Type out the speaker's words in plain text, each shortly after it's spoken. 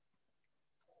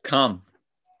Come,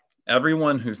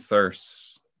 everyone who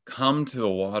thirsts, come to the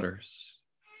waters.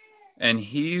 And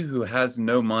he who has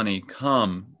no money,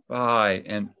 come, buy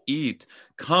and eat.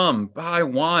 Come, buy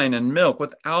wine and milk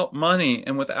without money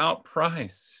and without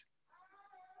price.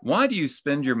 Why do you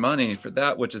spend your money for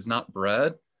that which is not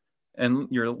bread, and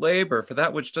your labor for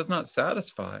that which does not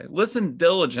satisfy? Listen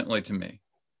diligently to me,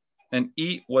 and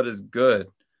eat what is good,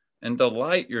 and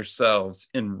delight yourselves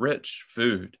in rich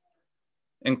food.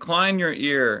 Incline your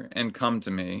ear and come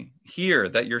to me. Hear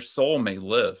that your soul may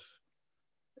live.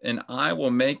 And I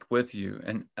will make with you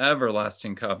an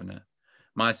everlasting covenant,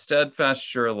 my steadfast,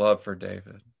 sure love for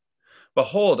David.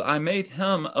 Behold, I made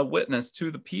him a witness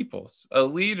to the peoples, a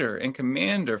leader and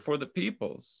commander for the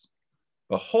peoples.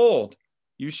 Behold,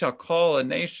 you shall call a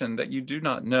nation that you do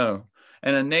not know,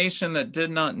 and a nation that did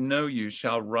not know you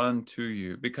shall run to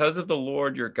you, because of the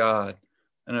Lord your God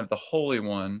and of the Holy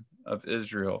One of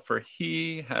Israel, for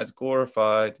he has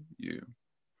glorified you.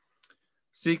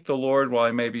 Seek the Lord while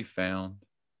he may be found.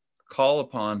 Call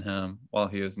upon him while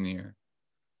he is near.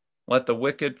 Let the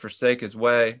wicked forsake his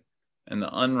way, and the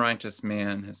unrighteous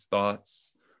man his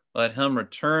thoughts. Let him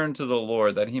return to the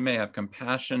Lord, that he may have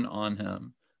compassion on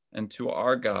him, and to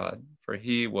our God, for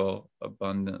he will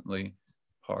abundantly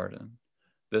pardon.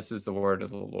 This is the word of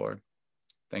the Lord.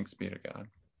 Thanks be to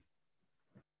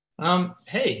God.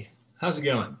 Hey, how's it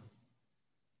going?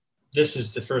 This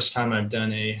is the first time I've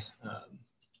done a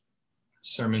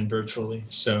sermon virtually,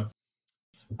 so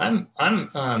I'm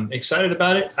excited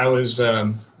about it. I was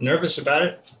nervous about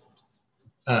it.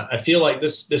 I feel like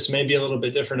this may be a little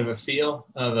bit different of a feel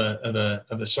of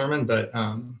a sermon, but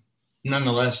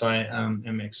nonetheless, I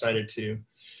am excited to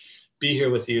be here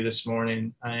with you this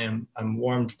morning. I'm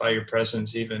warmed by your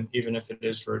presence, even if it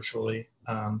is virtually.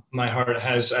 My heart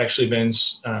has actually been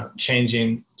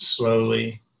changing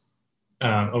slowly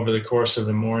over the course of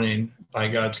the morning by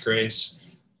God's grace,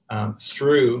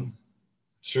 through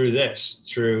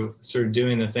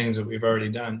doing the things that we've already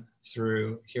done,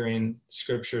 through hearing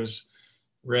scriptures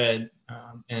read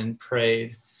and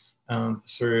prayed,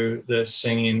 through the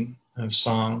singing of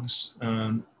songs,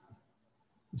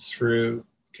 through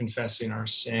confessing our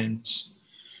sins,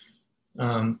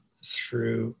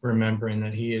 through remembering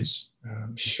that he is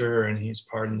sure and he's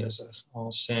pardoned us of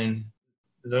all sin.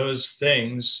 Those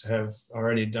things have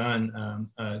already done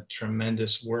a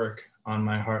tremendous work on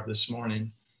my heart this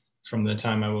morning, from the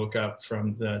time I woke up,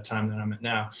 from the time that I'm at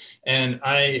now. And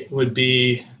I would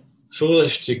be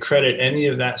foolish to credit any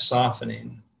of that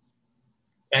softening,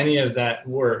 any of that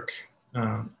work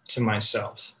to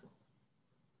myself.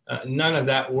 None of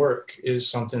that work is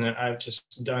something that I've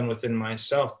just done within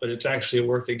myself, but it's actually a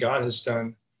work that God has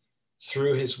done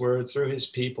through his word, through his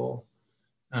people,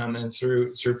 and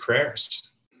through prayers.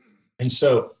 And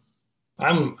so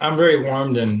I'm very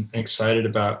warmed and excited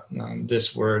about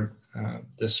this word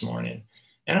this morning.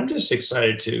 And I'm just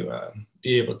excited to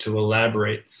be able to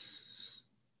elaborate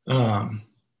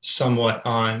somewhat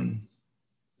on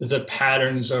the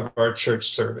patterns of our church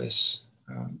service.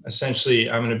 Essentially,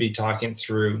 I'm going to be talking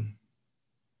through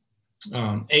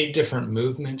 8 different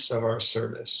movements of our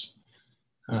service,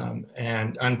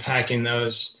 and unpacking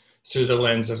those through the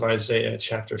lens of Isaiah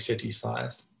chapter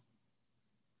 55.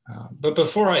 But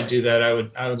before I do that, I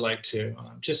would like to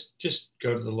just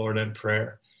go to the Lord in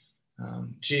prayer.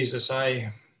 Jesus,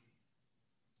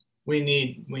 we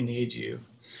need you.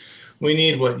 We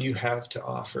need what you have to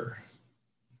offer.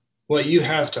 What you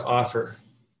have to offer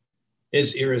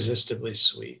is irresistibly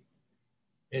sweet.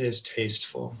 It is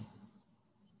tasteful.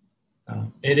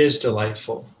 It is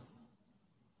delightful.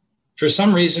 For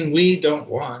some reason, we don't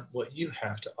want what you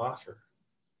have to offer.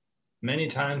 Many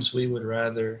times we would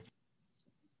rather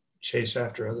chase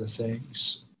after other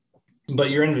things. But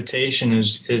your invitation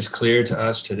is clear to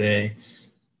us today,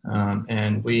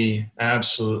 and we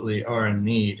absolutely are in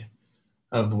need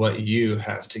of what you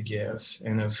have to give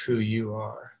and of who you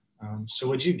are. So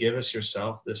would you give us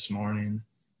yourself this morning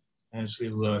as we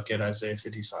look at Isaiah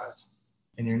 55?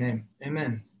 In your name,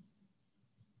 amen.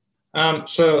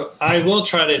 So I will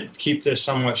try to keep this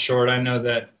somewhat short. I know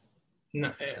that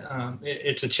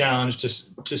it's a challenge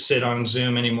to sit on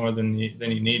Zoom any more than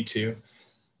you need to.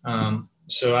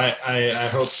 So I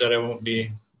hope that I won't be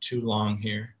too long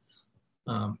here.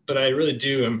 But I really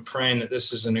am praying that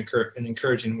this is an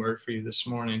encouraging word for you this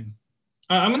morning.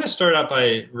 I'm going to start out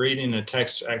by reading a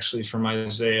text actually from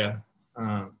Isaiah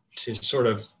to sort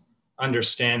of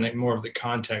understand like more of the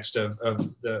context of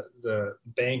the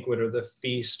banquet or the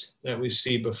feast that we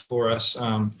see before us.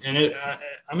 I'm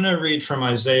going to read from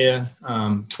Isaiah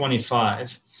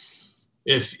 25.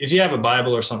 If you have a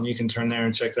Bible or something, you can turn there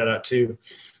and check that out too.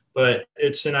 but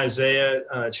it's in Isaiah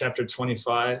chapter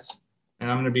 25, and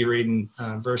I'm going to be reading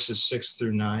verses 6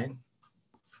 through 9.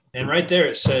 And right there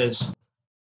it says,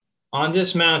 "On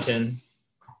this mountain,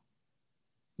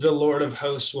 the Lord of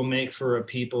hosts will make for a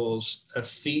peoples a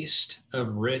feast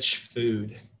of rich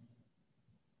food,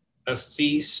 a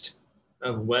feast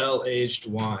of well-aged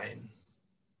wine,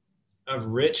 of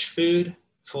rich food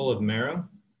full of marrow,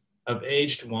 of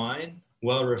aged wine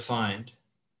well refined.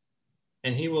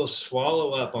 And he will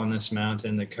swallow up on this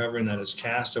mountain the covering that is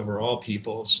cast over all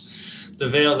peoples, the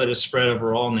veil that is spread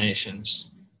over all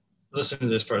nations." Listen to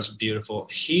this part, it's beautiful.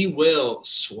 "He will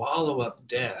swallow up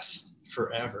death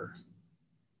forever.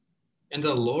 And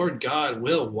the Lord God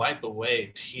will wipe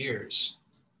away tears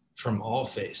from all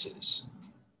faces.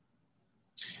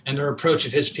 And the reproach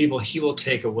of his people he will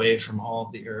take away from all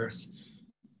the earth,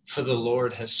 for the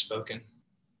Lord has spoken."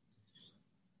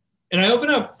 And I open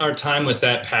up our time with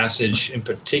that passage in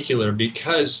particular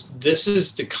because this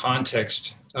is the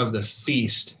context of the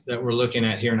feast that we're looking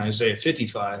at here in Isaiah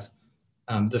 55.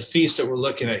 The feast that we're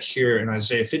looking at here in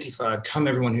Isaiah 55, "Come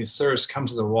everyone who thirsts, come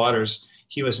to the waters.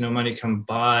 He who has no money, come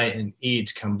buy and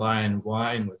eat. Come buy and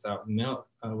wine without milk,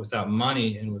 without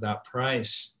money and without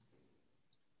price."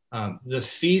 The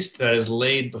feast that is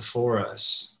laid before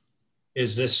us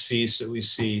is this feast that we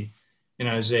see in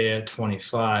Isaiah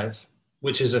 25,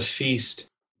 which is a feast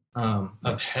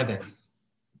of heaven.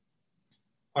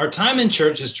 Our time in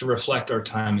church is to reflect our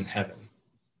time in heaven.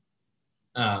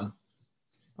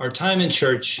 Our time in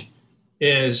church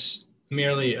is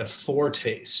merely a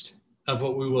foretaste of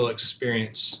what we will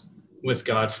experience with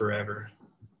God forever,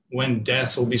 when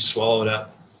death will be swallowed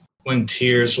up, when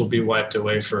tears will be wiped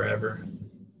away forever.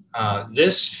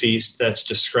 This feast that's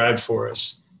described for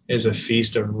us is a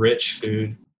feast of rich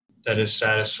food that is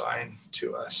satisfying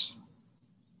to us.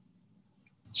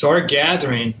 So our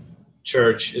gathering,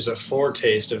 church, is a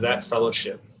foretaste of that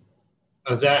fellowship,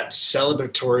 of that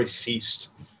celebratory feast,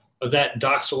 of that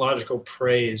doxological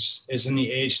praise is in the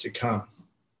age to come.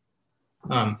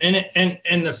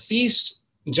 And the feast,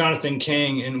 Jonathan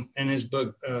King in his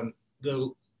book,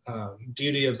 The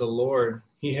Beauty of the Lord,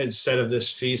 he had said of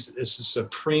this feast, it's a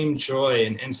supreme joy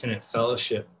and infinite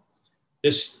fellowship.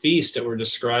 This feast that we're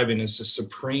describing is the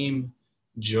supreme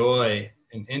joy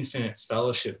and infinite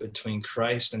fellowship between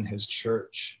Christ and his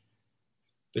church,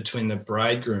 between the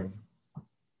bridegroom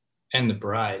and the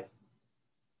bride.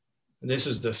 This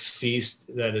is the feast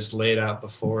that is laid out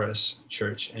before us,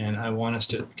 church, and I want us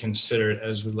to consider it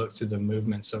as we look through the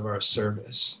movements of our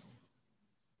service.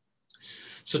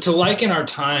 So to liken our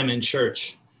time in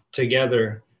church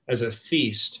together as a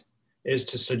feast is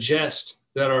to suggest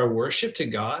that our worship to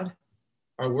God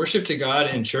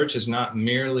in church is not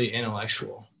merely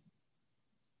intellectual.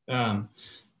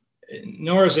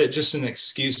 Nor is it just an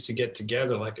excuse to get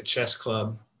together like a chess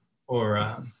club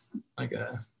or like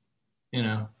a,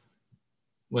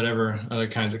 whatever other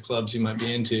kinds of clubs you might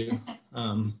be into.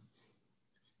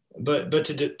 But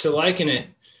to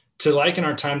liken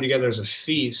our time together as a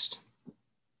feast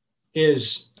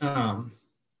is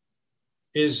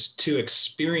to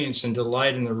experience and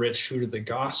delight in the rich food of the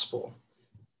gospel.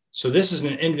 So this is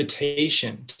an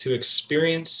invitation to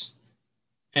experience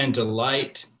and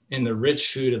delight in the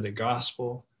rich food of the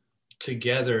gospel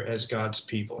together as God's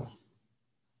people.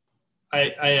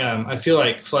 I feel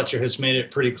like Fletcher has made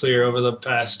it pretty clear over the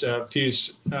past few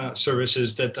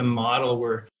services that the model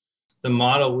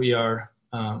we are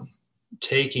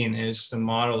taking is the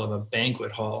model of a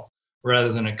banquet hall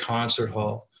rather than a concert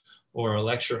hall or a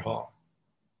lecture hall.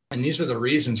 And these are the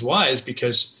reasons why, is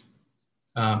because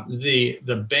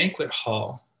the banquet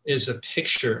hall is a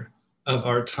picture of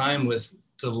our time with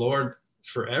the Lord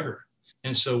forever.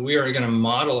 And so we are going to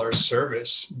model our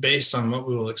service based on what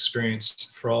we will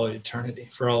experience for all of eternity.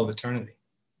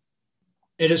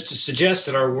 It is to suggest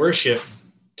that our worship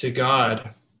to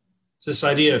God, this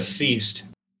idea of feast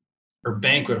or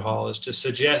banquet hall, is to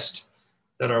suggest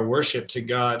that our worship to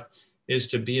God is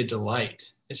to be a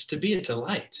delight. It's to be a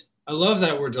delight. I love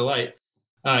that word delight.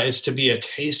 It's to be a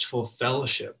tasteful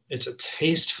fellowship. It's a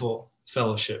tasteful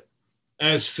fellowship.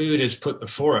 As food is put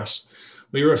before us,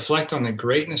 we reflect on the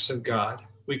greatness of God.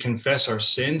 We confess our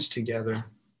sins together.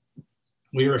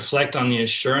 We reflect on the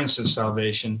assurance of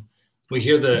salvation. We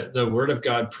hear the word of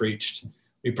God preached.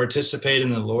 We participate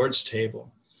in the Lord's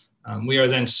table. We are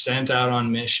then sent out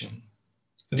on mission.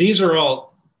 These are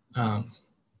all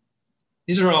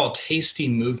tasty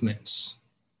movements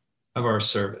of our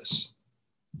service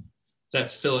that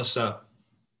fill us up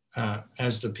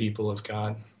as the people of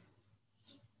God.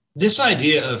 This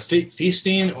idea of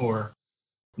feasting or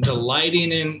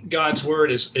delighting in God's word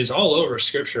is all over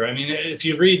Scripture. I mean, if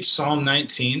you read Psalm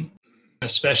 19,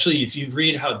 especially if you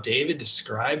read how David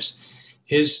describes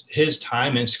his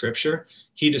time in Scripture.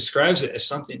 He describes it as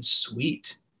something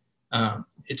sweet.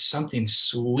 It's something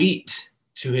sweet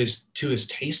to his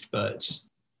taste buds.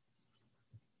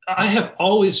 I have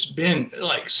always been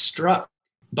like struck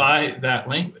by that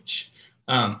language.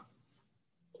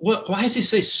 Why does he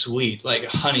say sweet, like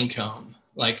honeycomb,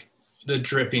 like the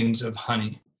drippings of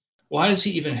honey? Why does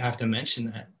he even have to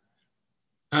mention that?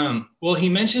 Well, he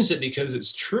mentions it because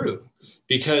it's true,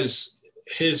 because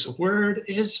his word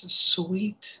is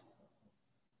sweet.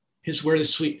 His word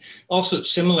is sweet. Also,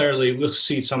 similarly, we'll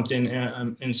see something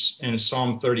in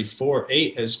Psalm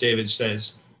 34:8, as David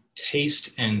says,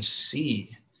 taste and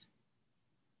see.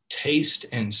 Taste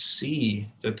and see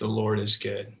that the Lord is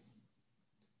good.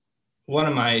 One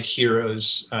of my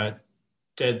heroes,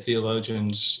 dead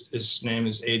theologians, his name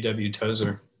is A.W.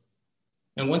 Tozer.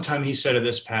 And one time he said of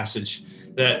this passage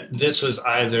that this was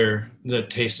either the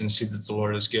taste and see that the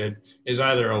Lord is good, is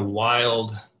either a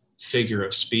wild figure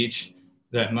of speech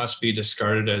that must be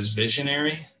discarded as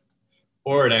visionary,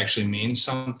 or it actually means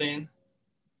something.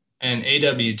 And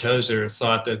A.W. Tozer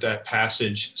thought that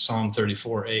passage, Psalm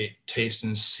 34:8, taste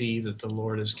and see that the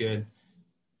Lord is good.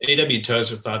 A.W.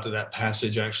 Tozer thought that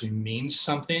passage actually means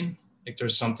something, like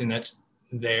there's something that's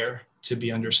there to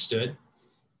be understood.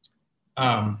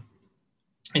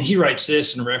 And he writes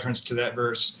this in reference to that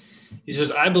verse. He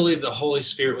says, I believe the Holy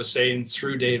Spirit was saying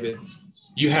through David,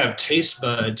 you have taste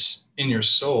buds in your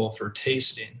soul for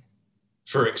tasting,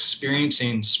 for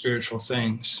experiencing spiritual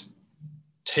things.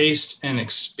 Taste and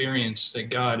experience that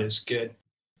God is good.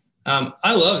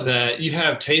 I love that you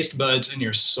have taste buds in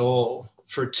your soul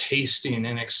for tasting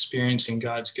and experiencing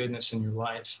God's goodness in your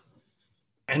life.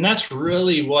 And that's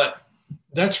really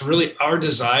our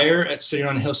desire at City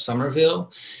on a Hill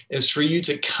Somerville, is for you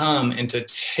to come and to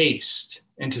taste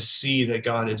and to see that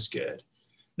God is good.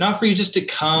 Not for you just to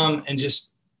come and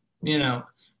just,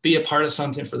 be a part of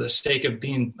something for the sake of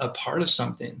being a part of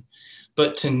something,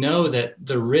 but to know that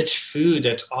the rich food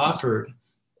that's offered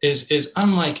is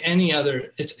unlike any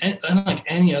other. It's unlike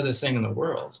any other thing in the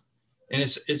world, and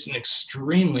it's an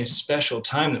extremely special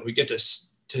time that we get to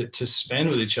spend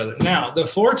with each other. Now, the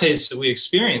foretaste that we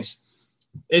experience,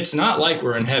 it's not like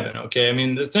we're in heaven. Okay, I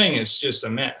mean, the thing is just a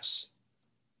mess.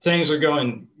 Things are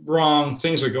going wrong.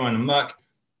 Things are going amok.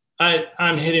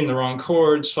 I'm hitting the wrong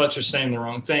chords. Fletcher's saying the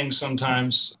wrong things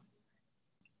sometimes.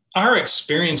 Our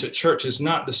experience at church is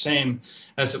not the same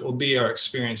as it will be our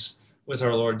experience with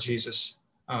our Lord Jesus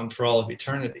for all of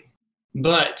eternity.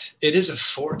 But it is a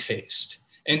foretaste.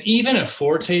 And even a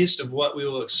foretaste of what we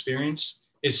will experience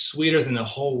is sweeter than the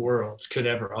whole world could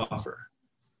ever offer.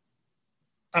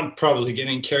 I'm probably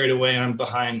getting carried away and I'm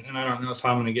behind, and I don't know if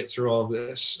I'm going to get through all of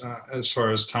this as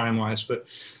far as time-wise, but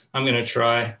I'm going to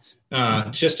try.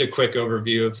 Just a quick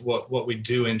overview of what we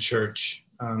do in church,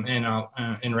 and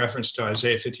in reference to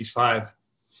Isaiah 55.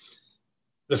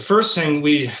 The first thing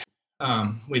we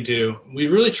do, we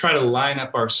really try to line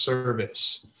up our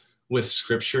service with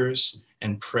scriptures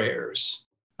and prayers,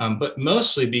 but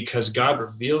mostly because God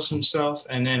reveals himself,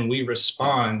 and then we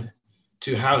respond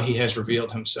to how he has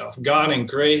revealed himself. God in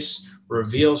grace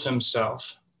reveals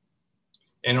himself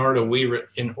in order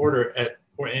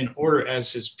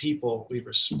as his people, we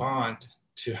respond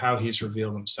to how he's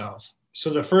revealed himself. So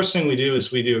the first thing we do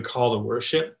is we do a call to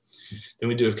worship. Then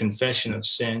we do a confession of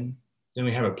sin. Then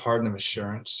we have a pardon of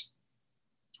assurance,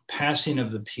 passing of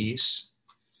the peace,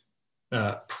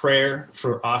 prayer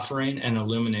for offering and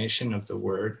illumination of the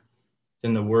word.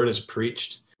 Then the word is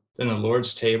preached. Then the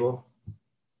Lord's table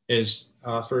is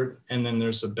offered. And then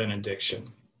there's a benediction.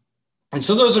 And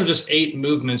so those are just 8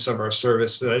 movements of our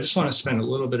service that I just want to spend a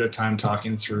little bit of time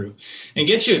talking through and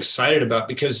get you excited about,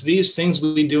 because these things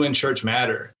we do in church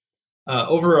matter. I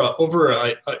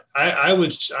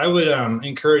would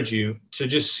encourage you to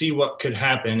just see what could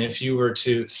happen if you were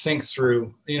to think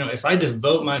through, if I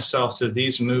devote myself to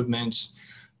these movements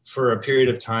for a period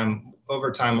of time,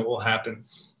 over time, what will happen?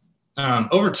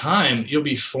 Over time, you'll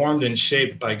be formed and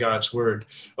shaped by God's word.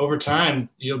 Over time,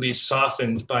 you'll be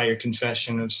softened by your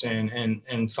confession of sin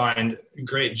and find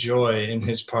great joy in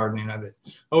his pardoning of it.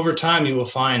 Over time, you will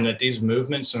find that these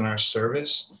movements in our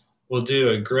service will do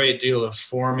a great deal of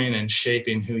forming and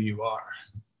shaping who you are.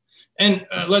 And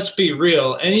let's be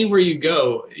real, anywhere you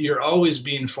go, you're always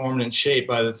being formed and shaped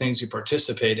by the things you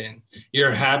participate in.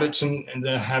 Your habits and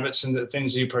the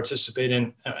things you participate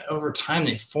in, over time,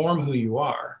 they form who you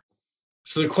are.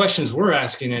 So the questions we're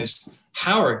asking is,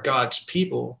 how are God's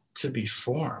people to be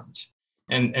formed?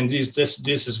 And this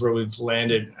is where we've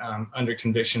landed under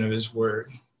conviction of his word.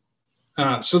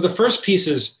 So the first piece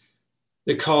is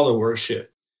the call to worship.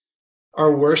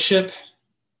 Our worship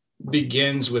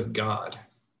begins with God,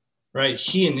 right?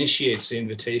 He initiates the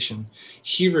invitation.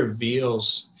 He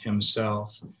reveals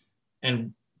himself.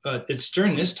 And it's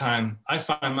during this time I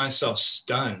find myself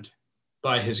stunned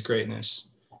by his greatness.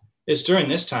 It's during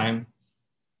this time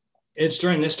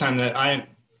that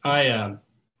I'm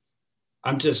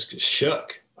just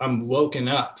shook. I'm woken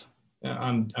up.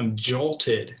 I'm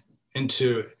jolted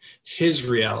into his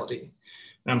reality,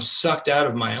 and I'm sucked out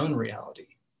of my own reality.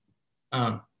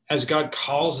 As God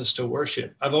calls us to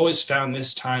worship, I've always found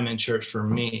this time in church for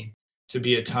me to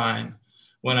be a time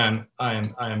when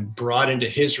I'm brought into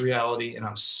his reality and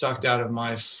I'm sucked out of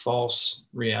my false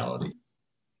reality.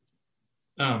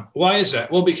 Why is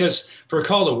that? Well, because for a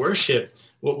call to worship,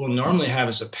 what we'll normally have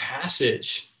is a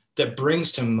passage that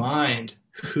brings to mind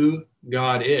who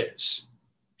God is.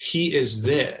 He is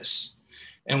this.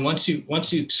 And once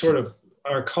you sort of,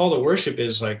 our call to worship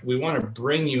is like, we want to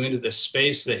bring you into the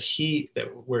space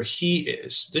where he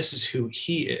is. This is who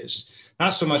he is.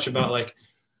 Not so much about like,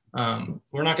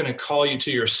 we're not going to call you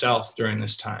to yourself during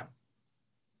this time.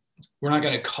 We're not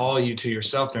going to call you to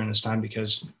yourself during this time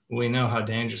because we know how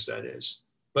dangerous that is.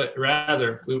 But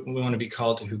rather, we want to be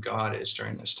called to who God is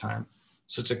during this time.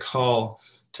 So it's a call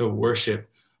to worship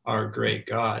our great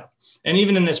God. And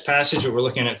even in this passage that we're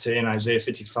looking at today in Isaiah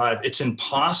 55, it's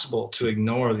impossible to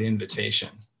ignore the invitation.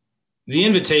 The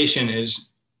invitation is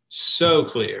so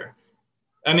clear.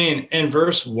 I mean, in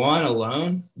verse 1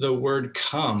 alone, the word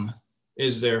come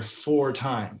is there 4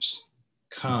 times.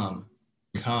 Come,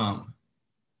 come,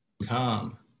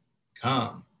 come,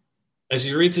 come. As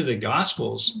you read through the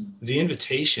Gospels, the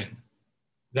invitation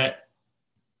that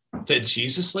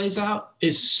Jesus lays out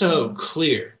is so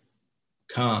clear.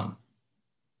 Come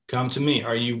to me.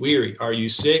 Are you weary? Are you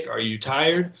sick? Are you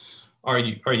tired? Are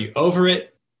you over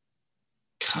it?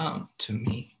 Come to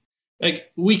me.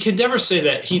 Like, we could never say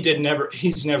that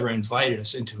he's never invited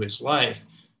us into his life.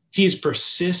 He's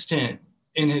persistent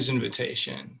in his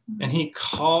invitation, and he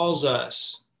calls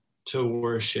us to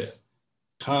worship.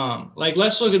 Come. Like,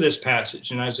 let's look at this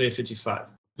passage in Isaiah 55.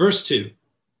 Verse 2,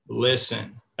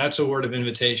 listen. That's a word of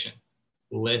invitation.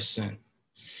 Listen.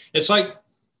 It's like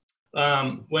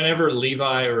whenever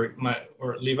Levi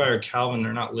or Calvin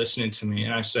are not listening to me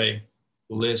and I say,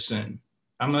 listen,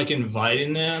 I'm like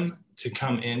inviting them to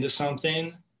come into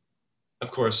something.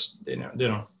 Of course, they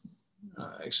don't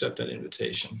accept that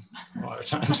invitation a lot of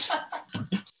times,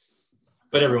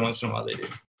 but every once in a while they do.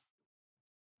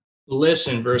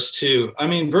 Listen, verse 2. I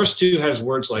mean, verse 2 has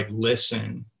words like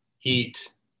listen,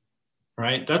 eat,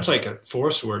 right? That's like a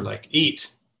force word, like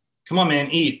eat. Come on, man,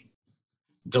 eat.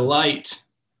 Delight.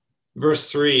 Verse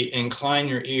 3, incline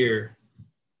your ear.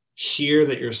 Hear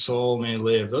that your soul may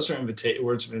live. Those are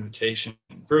words of invitation.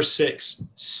 Verse 6,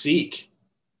 seek.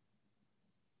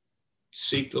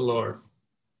 Seek the Lord.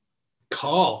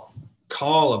 Call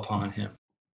upon him.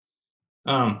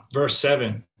 Verse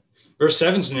 7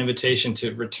 is an invitation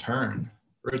to return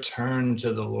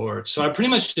to the Lord. So I pretty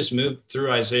much just moved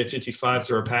through Isaiah 55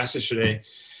 through our passage today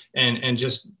and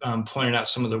just pointed out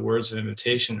some of the words of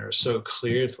invitation that are so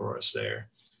clear for us there.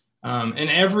 And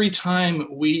every time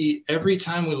we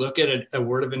look at a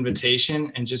word of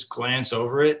invitation and just glance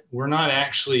over it, we're not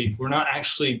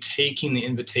actually taking the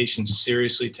invitation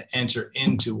seriously to enter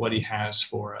into what he has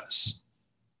for us.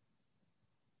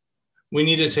 We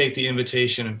need to take the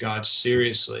invitation of God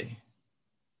seriously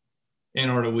in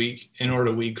order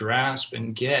we grasp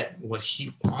and get what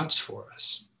he wants for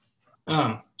us.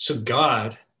 So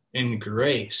God in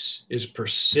grace is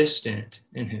persistent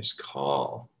in his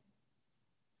call.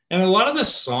 And a lot of the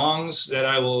songs that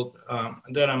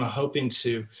I'm hoping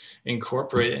to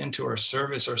incorporate into our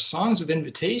service are songs of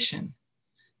invitation,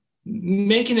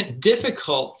 making it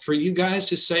difficult for you guys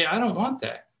to say, I don't want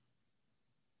that.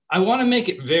 I want to make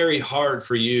it very hard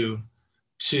for you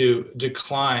to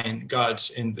decline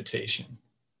God's invitation.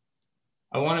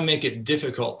 I want to make it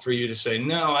difficult for you to say,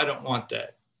 no, I don't want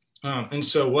that. And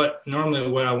so what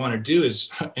I want to do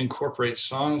is incorporate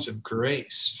songs of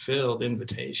grace-filled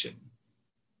invitation.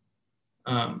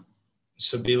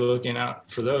 So be looking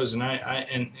out for those. And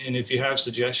and if you have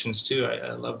suggestions too,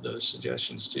 I love those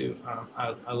suggestions too.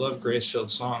 I love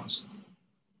grace-filled songs.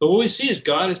 But what we see is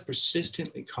God is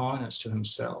persistently calling us to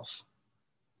himself,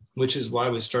 which is why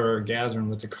we start our gathering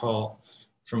with the call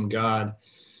from God.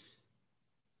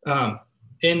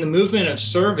 In the movement of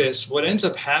service, what ends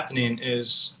up happening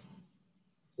is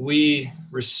we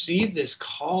receive this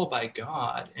call by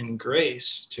God in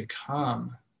grace to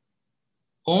come,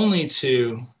 only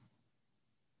to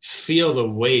feel the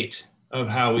weight of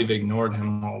how we've ignored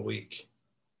him all week.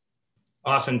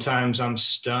 Oftentimes I'm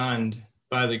stunned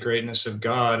by the greatness of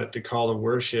God at the call to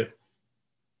worship,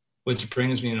 which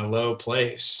brings me in a low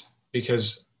place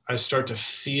because I start to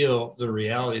feel the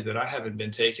reality that I haven't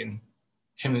been taking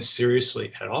him as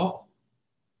seriously at all.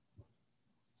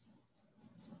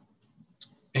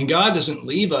 And God doesn't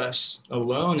leave us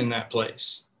alone in that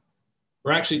place.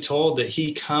 We're actually told that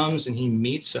he comes and he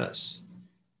meets us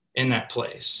in that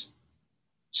place.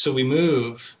 So we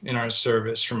move in our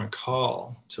service from a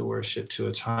call to worship to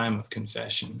a time of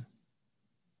confession.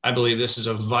 I believe this is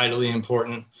a vitally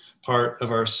important part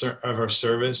of our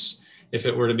service. If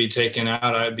it were to be taken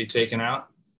out, I would be taken out.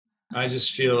 I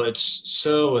just feel it's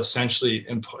so essentially,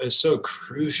 it's so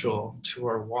crucial to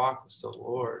our walk with the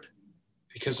Lord,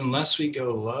 because unless we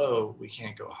go low, we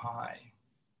can't go high.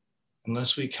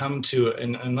 Unless we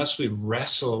unless we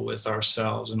wrestle with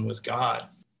ourselves and with God,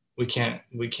 we can't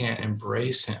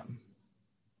embrace him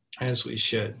as we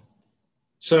should.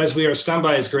 So as we are stunned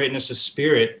by his greatness of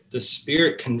spirit, the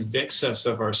Spirit convicts us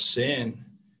of our sin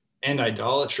and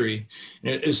idolatry.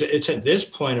 And it's at this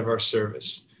point of our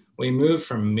service, we move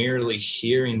from merely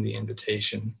hearing the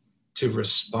invitation to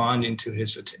responding to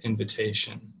his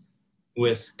invitation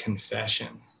with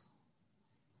confession.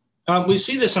 We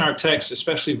see this in our text,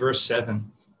 especially verse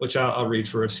 7, which I'll read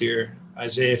for us here.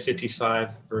 Isaiah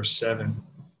 55, verse 7.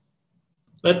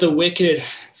 Let the wicked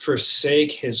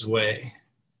forsake his way,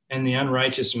 and the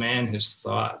unrighteous man his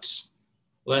thoughts.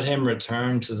 Let him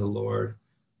return to the Lord,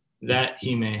 that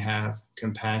he may have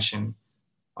compassion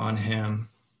on him.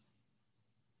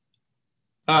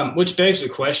 Which begs the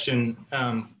question,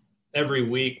 every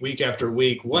week after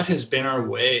week, what has been our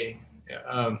way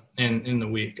in the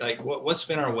week? Like, what's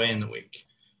been our way in the week?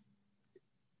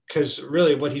 Because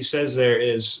really what he says there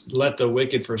is, let the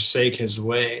wicked forsake his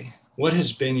way. What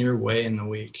has been your way in the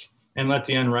week? And let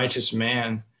the unrighteous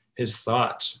man his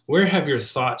thoughts. Where have your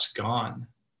thoughts gone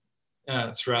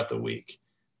throughout the week?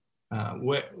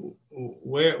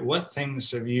 What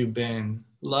things have you been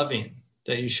loving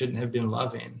that you shouldn't have been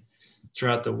loving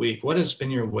throughout the week? What has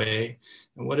been your way?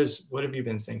 And what have you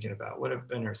been thinking about? What have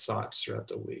been your thoughts throughout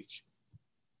the week?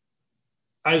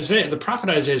 The prophet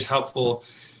Isaiah is helpful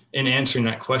in answering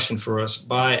that question for us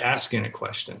by asking a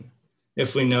question.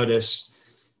 If we notice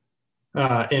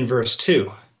in verse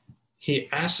 2, he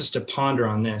asks us to ponder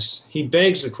on this. He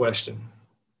begs the question,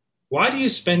 why do you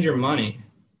spend your money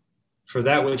for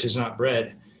that which is not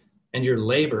bread, and your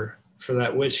labor for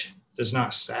that which does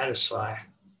not satisfy?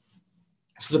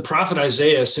 So the prophet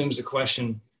Isaiah assumes the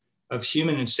question of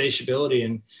human insatiability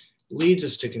and leads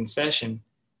us to confession.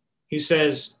 He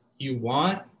says, you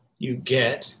want, you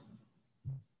get,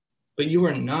 but you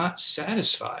are not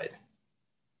satisfied.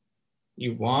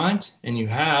 You want and you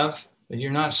have, but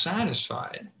you're not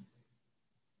satisfied.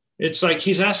 It's like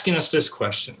he's asking us this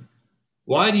question.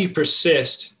 Why do you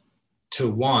persist to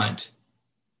want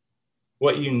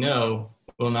what you know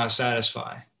will not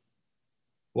satisfy?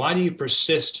 Why do you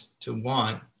persist to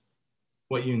want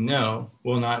what you know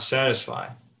will not satisfy?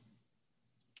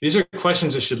 These are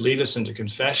questions that should lead us into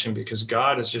confession, because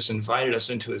God has just invited us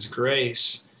into his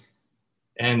grace.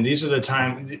 And these are the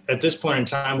time, at this point in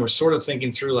time, we're sort of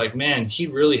thinking through like, man, he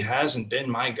really hasn't been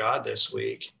my God this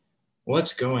week.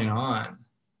 What's going on?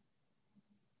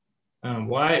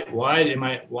 Why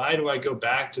do I go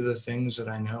back to the things that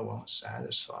I know won't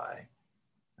satisfy?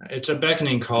 It's a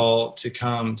beckoning call to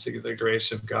come to the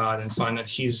grace of God and find that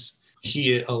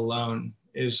he alone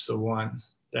is the one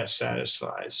that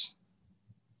satisfies.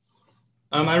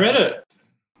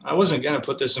 I wasn't going to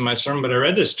put this in my sermon, but I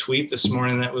read this tweet this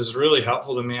morning that was really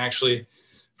helpful to me, actually,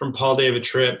 from Paul David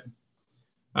Tripp.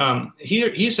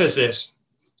 He says this: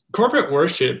 corporate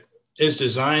worship is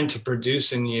designed to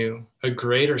produce in you a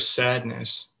greater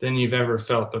sadness than you've ever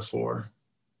felt before,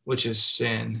 which is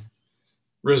sin,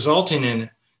 resulting in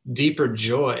deeper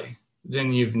joy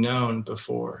than you've known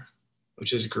before,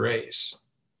 which is grace,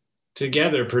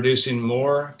 together producing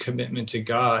more commitment to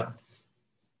God,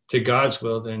 to God's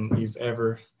will than you've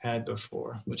ever had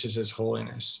before, which is his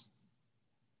holiness.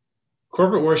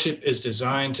 Corporate worship is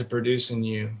designed to produce in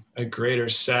you a greater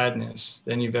sadness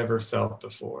than you've ever felt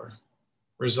before,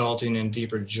 resulting in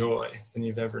deeper joy than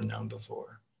you've ever known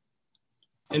before.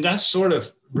 And that's sort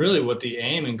of really what the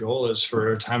aim and goal is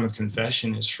for a time of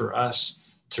confession, is for us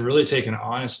to really take an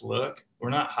honest look. We're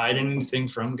not hiding anything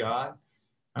from God.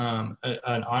 An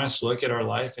honest look at our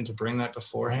life and to bring that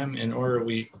before him in order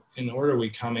we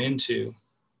come into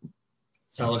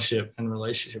fellowship and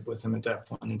relationship with him at that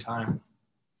point in time.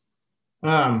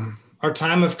 Our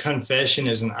time of confession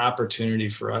is an opportunity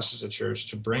for us as a church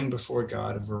to bring before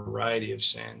God a variety of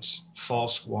sins,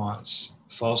 false wants,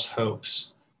 false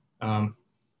hopes,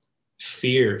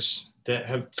 fears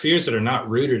that are not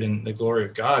rooted in the glory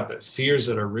of God, but fears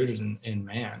that are rooted in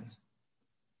man.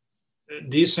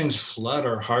 these things flood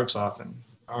our hearts often.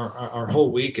 Our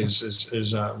whole week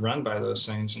is run by those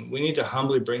things, and we need to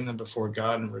humbly bring them before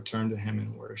God and return to him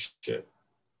in worship.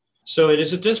 So it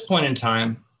is at this point in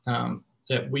time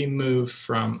that we move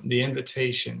from the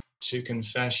invitation to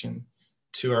confession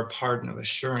to our pardon of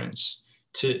assurance,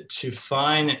 to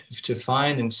find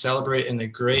and celebrate in the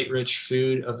great rich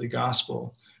food of the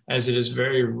gospel, as it is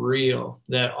very real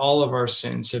that all of our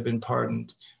sins have been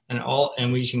pardoned,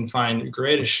 and we can find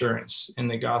great assurance in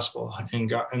the gospel.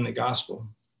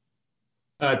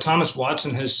 Thomas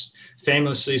Watson has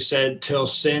famously said, "Till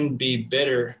sin be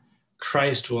bitter,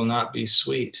 Christ will not be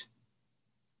sweet."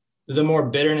 The more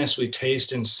bitterness we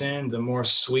taste in sin, the more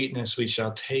sweetness we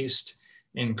shall taste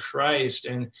in Christ.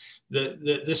 And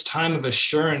this time of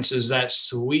assurance is that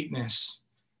sweetness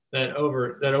that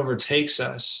overtakes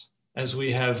us as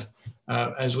we have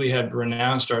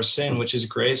renounced our sin, which is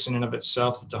grace in and of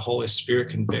itself, that the Holy Spirit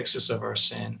convicts us of our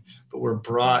sin, but we're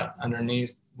brought into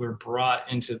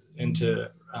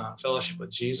fellowship with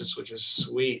Jesus, which is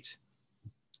sweet.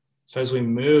 So as we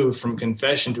move from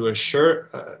confession to assurance,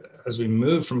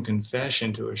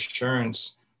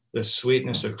 the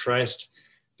sweetness of Christ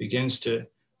begins to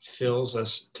fill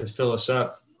us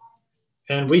up.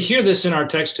 And we hear this in our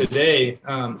text today,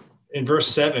 in verse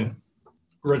 7.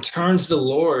 Return to the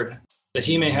Lord, that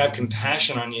he may have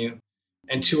compassion on you,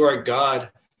 and to our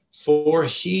God, for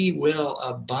he will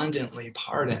abundantly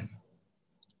pardon.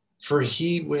 For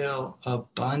he will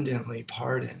abundantly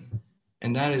pardon.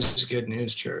 And that is good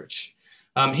news, church.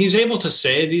 He's able to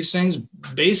say these things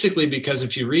basically because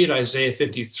if you read Isaiah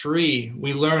 53,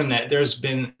 we learn that there's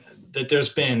been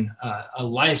a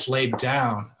life laid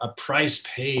down, a price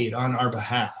paid on our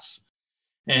behalf.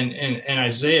 And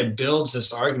Isaiah builds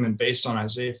this argument based on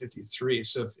Isaiah 53.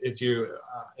 So if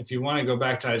you want to go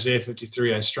back to Isaiah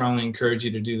 53, I strongly encourage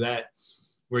you to do that,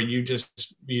 where you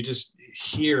just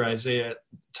hear Isaiah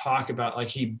talk about, like,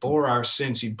 he bore our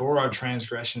sins, he bore our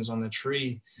transgressions on the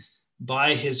tree.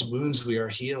 By his wounds we are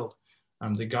healed.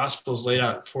 The gospel is laid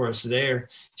out for us there.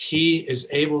 He is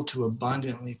able to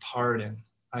abundantly pardon,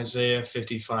 Isaiah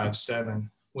 55:7,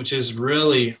 which is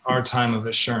really our time of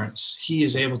assurance. He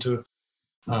is able to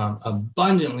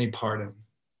abundantly pardon.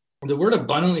 The word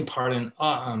abundantly pardon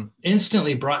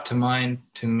instantly brought to mind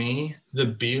to me the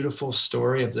beautiful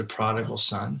story of the prodigal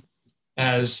son,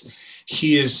 as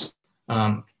he is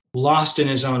lost in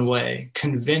his own way,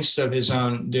 convinced of his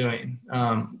own doing,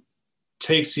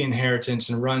 takes the inheritance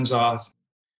and runs off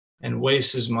and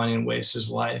wastes his money and wastes his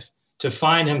life, to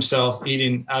find himself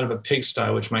eating out of a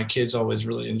pigsty, which my kids always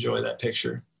really enjoy that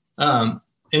picture.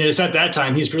 And it's at that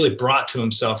time he's really brought to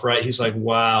himself, right? He's like,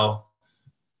 wow,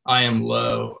 I am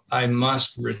low. I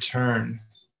must return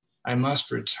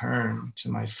to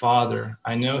my father.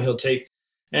 I know he'll take,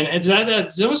 and it's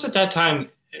it was at that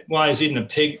time while he's eating the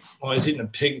pig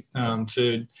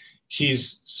food,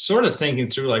 he's sort of thinking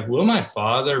through, like, will my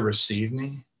father receive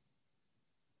me?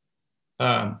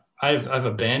 I've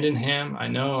abandoned him. I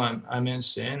know I'm in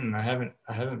sin, and I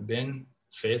haven't been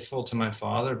faithful to my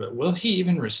father, but will he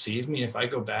even receive me if I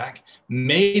go back?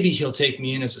 Maybe he'll take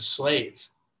me in as a slave.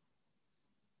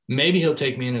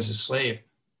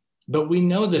 But we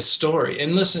know this story.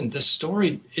 And listen, this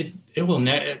story, it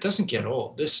doesn't get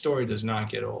old. This story does not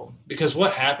get old, because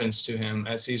what happens to him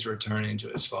as he's returning to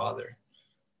his father?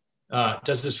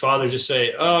 Does his father just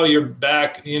say, oh, you're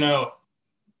back,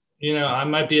 I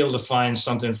might be able to find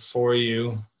something for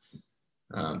you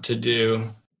to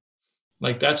do?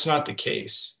 Like, that's not the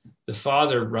case. The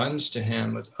father runs to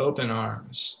him with open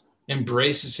arms,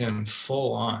 embraces him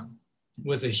full on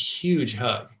with a huge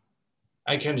hug.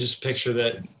 I can just picture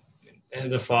that,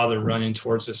 the father running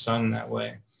towards the son in that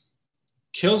way.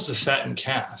 Kills the fattened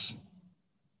calf.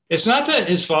 It's not that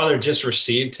his father just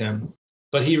received him,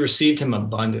 but he received him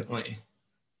abundantly.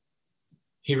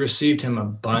 He received him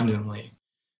abundantly.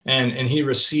 And he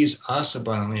receives us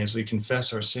abundantly as we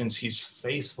confess our sins. He's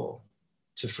faithful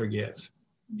to forgive.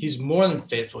 He's more than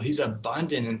faithful. He's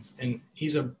abundant and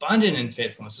he's abundant in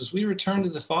faithfulness. As we return to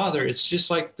the Father, it's just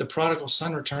like the prodigal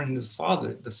son returning to the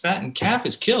Father. The fattened calf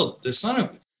is killed. The Son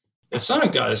of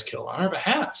God is killed on our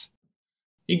behalf.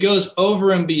 He goes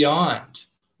over and beyond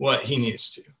what he needs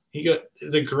to.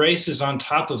 The grace is on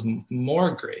top of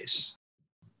more grace.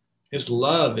 His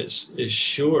love is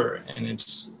sure, and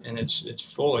it's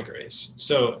full of grace.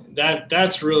 So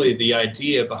that's really the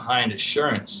idea behind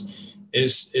assurance,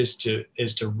 is to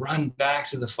run back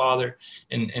to the Father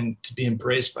and to be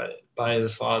embraced by the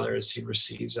Father as he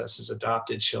receives us as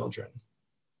adopted children.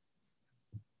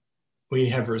 We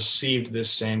have received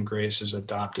this same grace as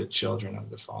adopted children of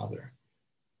the Father.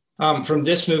 From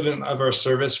this movement of our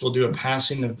service, we'll do a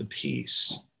passing of the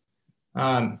peace.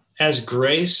 As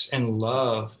grace and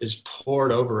love is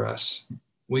poured over us,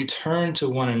 we turn to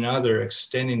one another,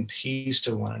 extending peace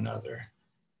to one another.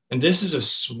 And this is a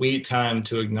sweet time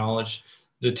to acknowledge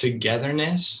the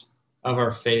togetherness of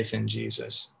our faith in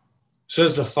Jesus. So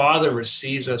as the Father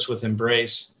receives us with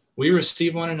embrace, we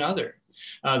receive one another.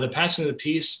 The passing of the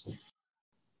peace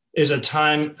is a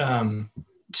time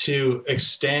to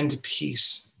extend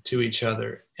peace to each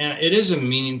other. And it is a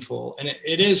meaningful, and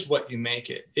it is what you make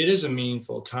it. It is a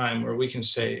meaningful time where we can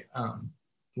say,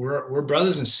 we're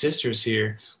brothers and sisters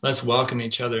here. Let's welcome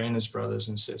each other in as brothers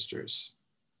and sisters.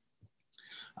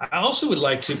 I also would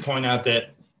like to point out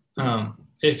that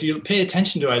if you pay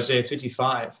attention to Isaiah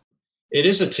 55, it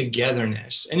is a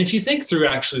togetherness. And if you think through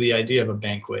actually the idea of a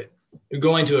banquet,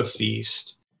 going to a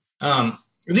feast,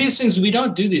 these things, we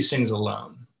don't do these things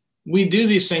alone. We do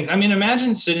these things. I mean,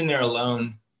 imagine sitting there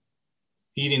alone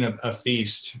eating a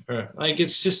feast. Or, like,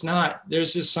 it's just not,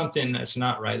 there's just something that's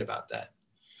not right about that.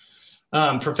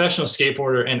 Professional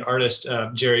skateboarder and artist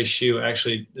Jerry Hsu,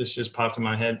 actually, this just popped in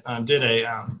my head, did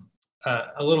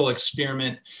a little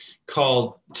experiment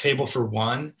called Table for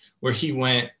One, where he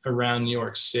went around New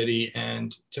York City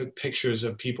and took pictures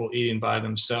of people eating by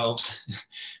themselves.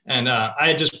 And I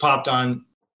had just popped on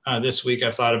this week.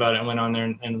 I thought about it and went on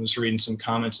there and was reading some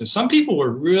comments. And some people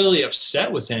were really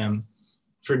upset with him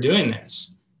for doing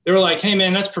this. They were like, "Hey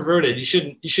man, that's perverted. You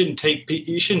shouldn't take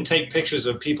pictures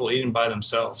of people eating by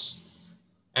themselves."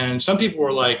 And some people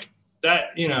were like, "That,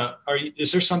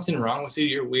 is there something wrong with you?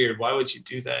 You're weird. Why would you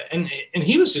do that?" And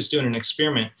he was just doing an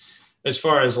experiment as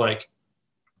far as like,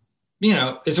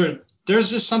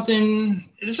 there's just something,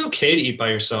 it's okay to eat by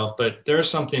yourself, but there's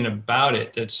something about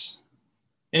it that's,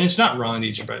 and it's not wrong to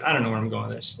eat your, I don't know where I'm going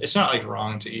with this. It's not like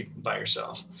wrong to eat by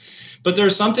yourself, but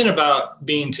there's something about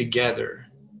being together,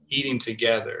 eating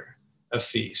together, a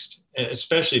feast,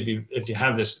 especially if you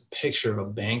have this picture of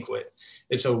a banquet.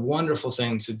 It's a wonderful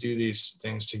thing to do these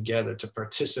things together, to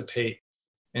participate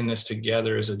in this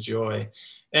together is a joy.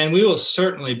 And we will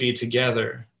certainly be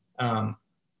together.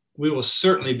 We will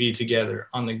certainly be together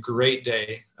on the great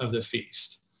day of the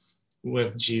feast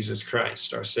with Jesus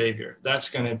Christ, our Savior. That's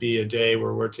going to be a day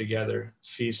where we're together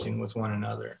feasting with one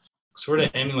another. So we're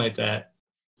to emulate that.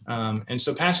 And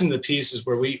so passing the peace is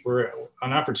where we're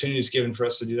an opportunity is given for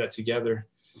us to do that together.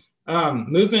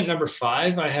 Movement number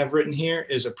 5 I have written here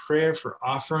is a prayer for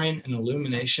offering and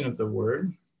illumination of the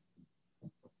word.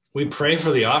 We pray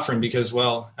for the offering because,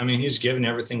 he's given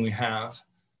everything we have.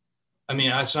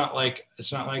 It's not like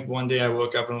one day I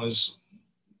woke up and was,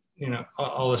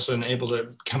 all of a sudden able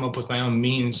to come up with my own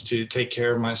means to take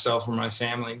care of myself or my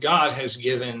family. God has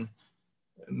given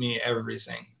me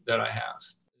everything that I have,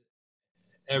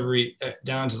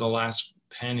 down to the last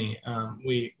penny.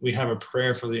 We have a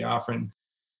prayer for the offering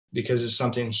because it's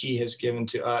something he has given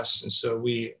to us. And so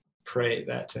we pray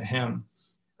that to him.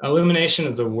 Illumination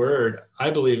of the word, I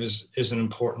believe, is an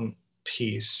important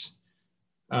piece.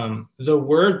 The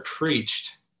word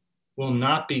preached will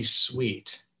not be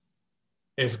sweet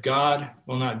if God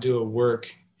will not do a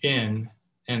work in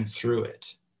and through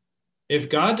it. If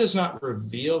God does not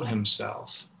reveal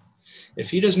himself, if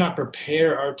he does not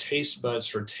prepare our taste buds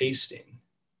for tasting,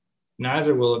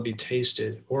 neither will it be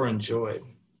tasted or enjoyed.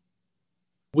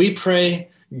 We pray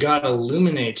God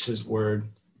illuminates his word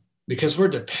because we're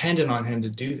dependent on him to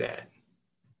do that.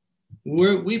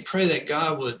 We pray that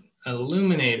God would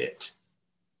illuminate it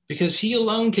because he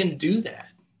alone can do that.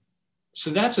 So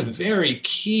that's a very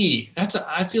key.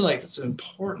 I feel like it's an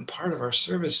important part of our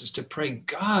service is to pray,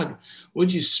 God,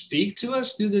 would you speak to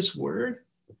us through this word?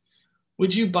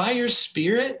 Would you, by your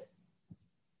Spirit,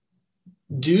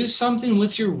 do something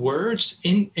with your words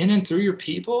in and through your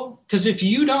people? Because if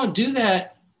you don't do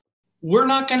that, we're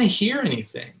not going to hear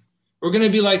anything. We're going to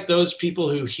be like those people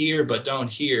who hear but don't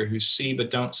hear, who see but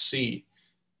don't see.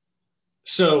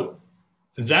 So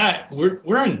that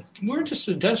we're in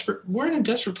a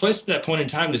desperate place at that point in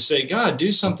time to say, God,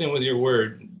 do something with your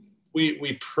word.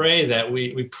 We pray that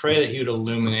we pray that he would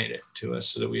illuminate it to us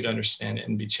so that we'd understand it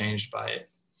and be changed by it.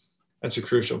 That's a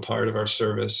crucial part of our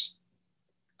service.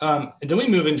 Then we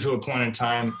move into a point in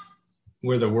time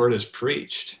where the word is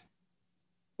preached.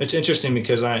 It's interesting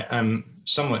because I'm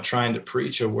somewhat trying to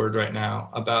preach a word right now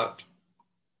about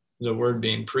the word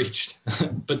being preached.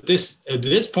 But at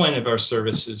this point of our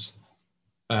service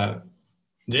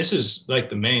this is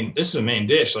a main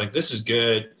dish. Like, this is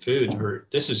good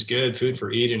food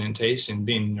for eating and tasting,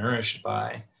 being nourished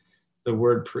by the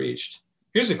word preached.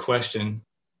 Here's a question.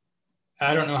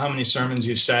 I don't know how many sermons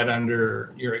you've sat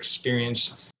under, your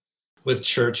experience with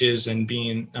churches and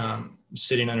being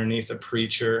sitting underneath a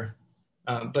preacher,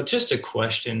 but just a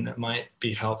question that might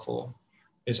be helpful.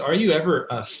 is, are you ever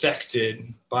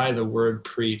affected by the word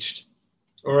preached?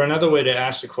 Or another way to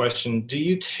ask the question, do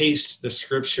you taste the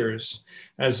scriptures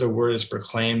as the word is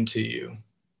proclaimed to you?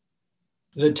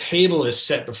 The table is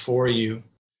set before you.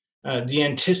 The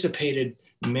anticipated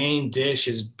main dish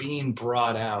is being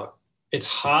brought out. It's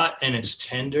hot and it's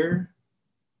tender.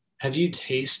 Have you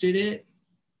tasted it?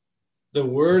 The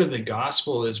word of the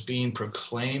gospel is being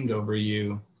proclaimed over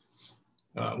you.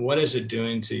 What is it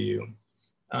doing to you?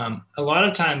 A lot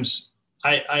of times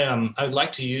I'd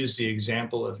like to use the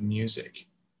example of music.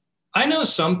 I know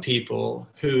some people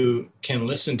who can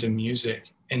listen to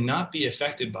music and not be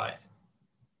affected by it.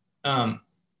 Now,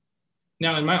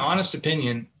 in my honest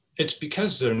opinion, it's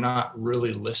because they're not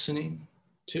really listening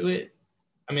to it.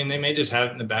 I mean, they may just have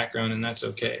it in the background and that's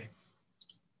okay.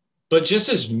 But just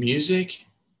as music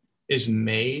is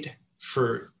made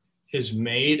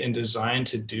and designed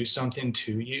to do something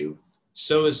to you,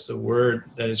 so is the word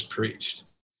that is preached.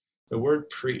 The word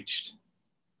preached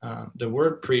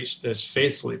that's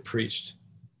faithfully preached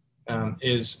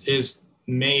is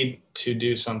made to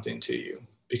do something to you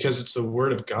because it's the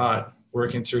word of God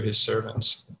working through his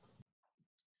servants.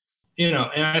 And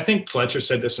I think Fletcher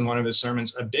said this in one of his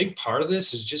sermons, a big part of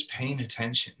this is just paying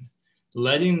attention,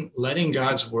 letting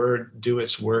God's word do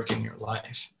its work in your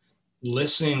life,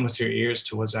 listening with your ears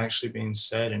to what's actually being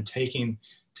said and taking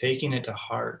it to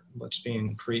heart, what's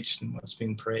being preached and what's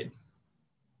being prayed.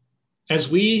 As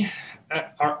we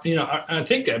I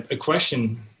think a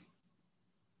question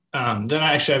that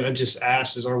I've just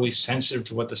asked is, are we sensitive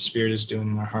to what the Spirit is doing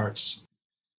in our hearts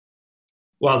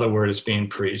while the word is being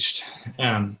preached?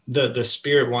 The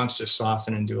Spirit wants to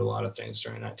soften and do a lot of things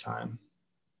during that time.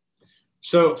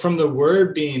 So from the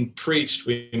word being preached,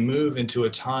 we move into a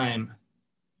time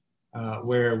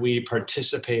where we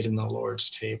participate in the Lord's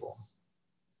table.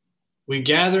 We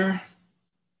gather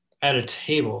at a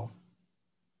table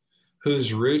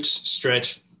whose roots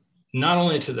stretch not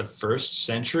only to the first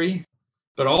century,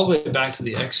 but all the way back to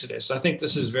the Exodus. I think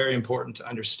this is very important to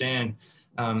understand.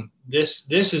 This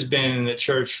has been in the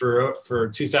church for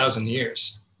 2,000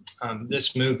 years.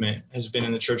 This movement has been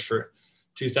in the church for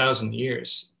 2,000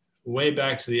 years. Way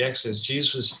back to the Exodus,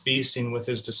 Jesus was feasting with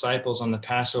his disciples on the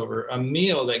Passover, a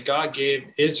meal that God gave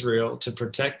Israel to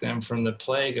protect them from the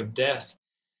plague of death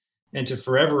and to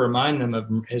forever remind them of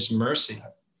his mercy.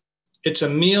 It's a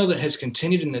meal that has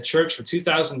continued in the church for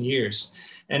 2,000 years,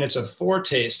 and it's a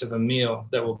foretaste of a meal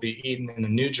that will be eaten in the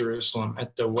New Jerusalem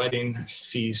at the wedding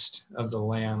feast of the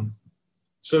Lamb.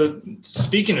 So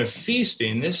speaking of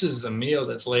feasting, this is the meal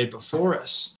that's laid before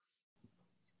us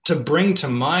to bring to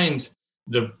mind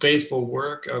the faithful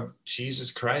work of Jesus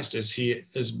Christ as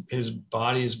his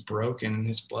body is broken and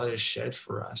his blood is shed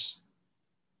for us.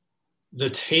 The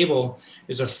table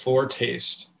is a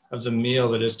foretaste of the meal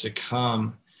that is to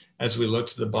come as we look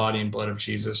to the body and blood of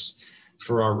Jesus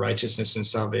for our righteousness and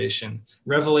salvation.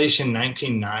 Revelation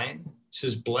 19:9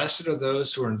 says, "Blessed are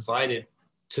those who are invited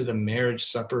to the marriage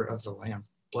supper of the Lamb."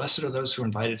 Blessed are those who are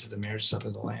invited to the marriage supper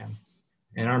of the Lamb.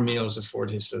 And our meal is a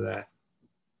foretaste of that.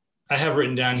 I have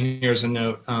written down here as a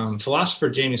note, philosopher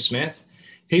Jamie Smith,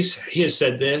 he has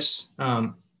said this,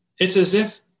 it's as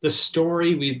if the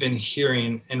story we've been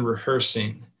hearing and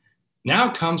rehearsing now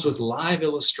comes with live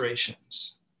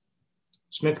illustrations.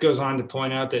 Smith goes on to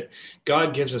point out that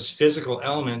God gives us physical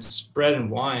elements, bread and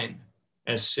wine,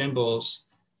 as symbols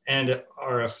and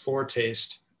are a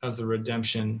foretaste of the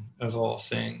redemption of all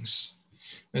things.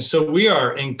 And so we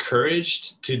are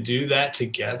encouraged to do that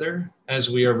together as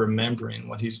we are remembering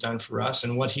what he's done for us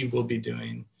and what he will be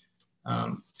doing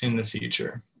in the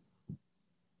future.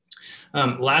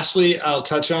 Lastly, I'll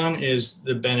touch on is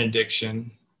the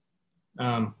benediction.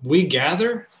 We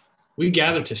gather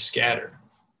to scatter.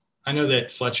 I know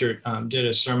that Fletcher did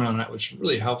a sermon on that, which was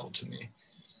really helpful to me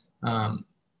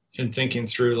in thinking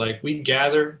through, like, we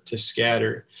gather to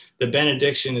scatter. The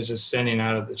benediction is a sending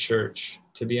out of the church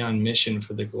to be on mission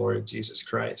for the glory of Jesus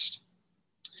Christ.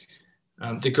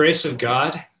 The grace of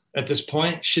God at this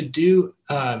point should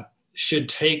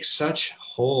take such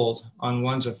hold on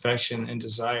one's affection and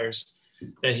desires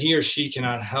that he or she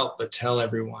cannot help but tell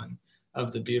everyone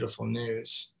of the beautiful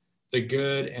news. The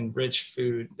good and rich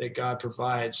food that God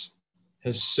provides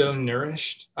has so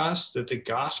nourished us that the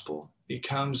gospel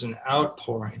becomes an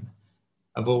outpouring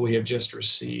of what we have just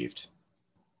received.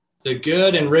 The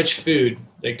good and rich food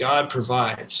that God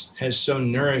provides has so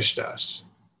nourished us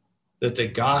that the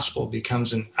gospel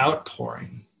becomes an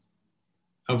outpouring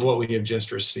of what we have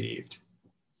just received.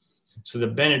 So the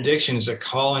benediction is a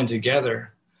calling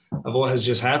together of what has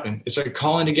just happened. It's a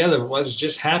calling together of what has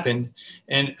just happened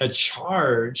and a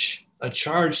charge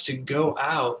to go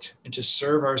out and to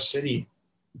serve our city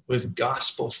with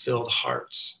gospel-filled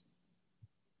hearts.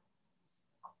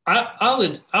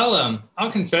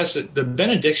 I'll confess that the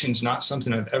benediction is not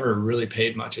something I've ever really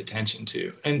paid much attention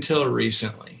to until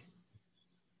recently.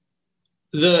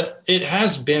 It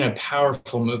has been a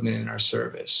powerful movement in our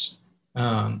service.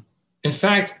 In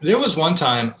fact, there was one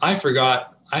time I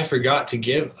forgot to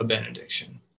give a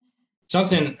benediction.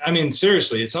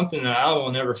 Seriously, it's something that I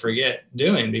will never forget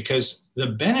doing, because the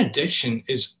benediction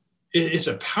is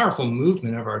a powerful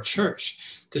movement of our church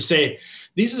to say,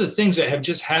 these are the things that have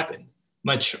just happened.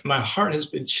 My heart has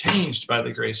been changed by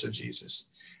the grace of Jesus.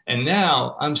 And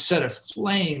now I'm set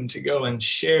aflame to go and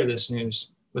share this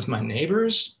news with my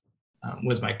neighbors,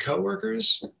 with my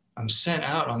coworkers. I'm sent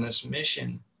out on this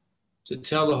mission to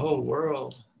tell the whole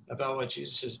world about what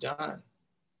Jesus has done.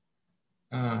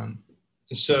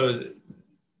 So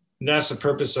that's the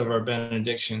purpose of our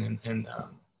benediction. And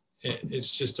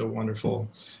it's just a wonderful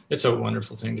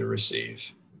thing to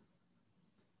receive.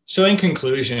 So in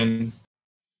conclusion,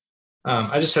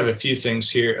 I just have a few things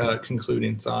here,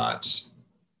 concluding thoughts.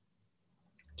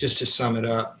 Just to sum it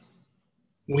up,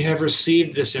 we have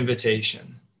received this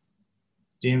invitation.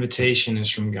 The invitation is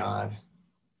from God.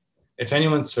 If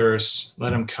anyone thirsts,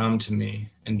 let him come to me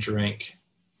and drink.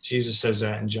 Jesus says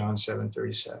that in John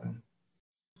 7:37.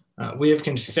 We have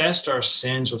confessed our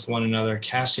sins with one another,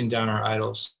 casting down our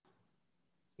idols.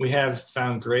 We have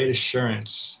found great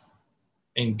assurance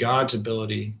in God's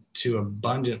ability to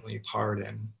abundantly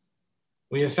pardon.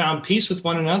 We have found peace with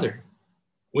one another.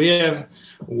 We have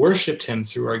worshiped him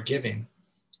through our giving.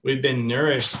 We've been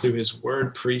nourished through his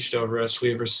word preached over us. We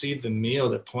have received the meal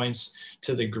that points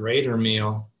to the greater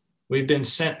meal. We've been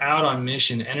sent out on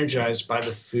mission, energized by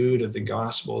the food of the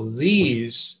gospel.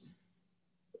 These,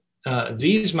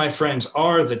 my friends,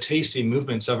 are the tasty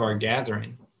movements of our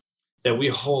gathering that we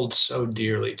hold so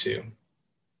dearly to.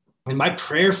 And my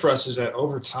prayer for us is that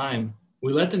over time,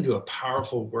 we let them do a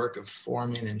powerful work of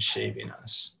forming and shaping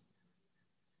us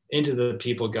into the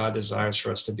people God desires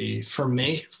for us to be.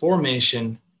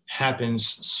 Formation happens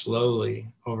slowly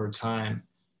over time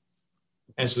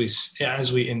as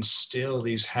we instill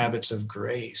these habits of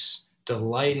grace,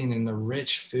 delighting in the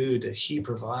rich food that he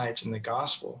provides in the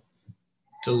gospel,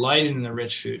 delighting in the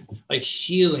rich food. Like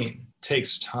healing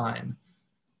takes time.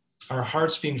 Our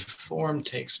hearts being formed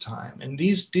takes time. And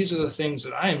these are the things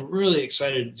that I am really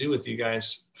excited to do with you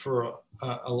guys for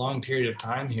a long period of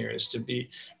time here, is to be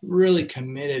really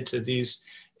committed to these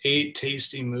 8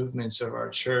 tasty movements of our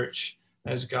church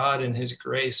as God in his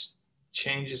grace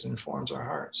changes and forms our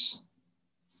hearts.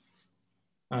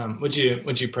 Would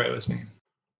you pray with me?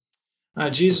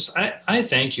 Jesus, I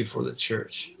thank you for the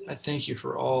church. I thank you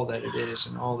for all that it is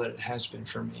and all that it has been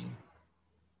for me.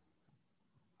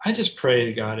 I just pray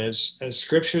to God, as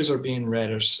scriptures are being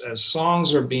read, as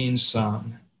songs are being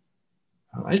sung,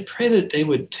 I pray that they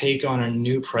would take on a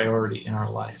new priority in our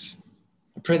life.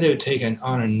 I pray they would take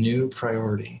on a new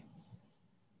priority.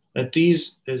 That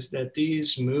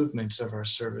these movements of our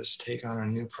service take on a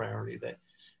new priority.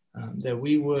 That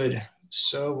we would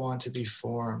so want to be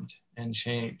formed and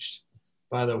changed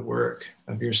by the work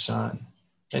of your Son.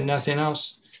 And nothing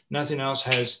else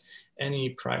has any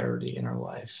priority in our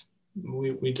life.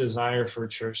 We desire for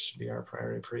church to be our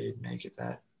priority. Pray you'd make it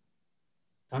that.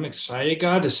 I'm excited,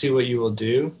 God, to see what you will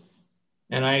do.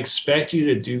 And I expect you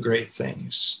to do great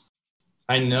things.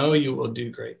 I know you will do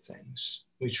great things.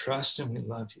 We trust and we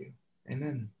love you.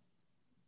 Amen.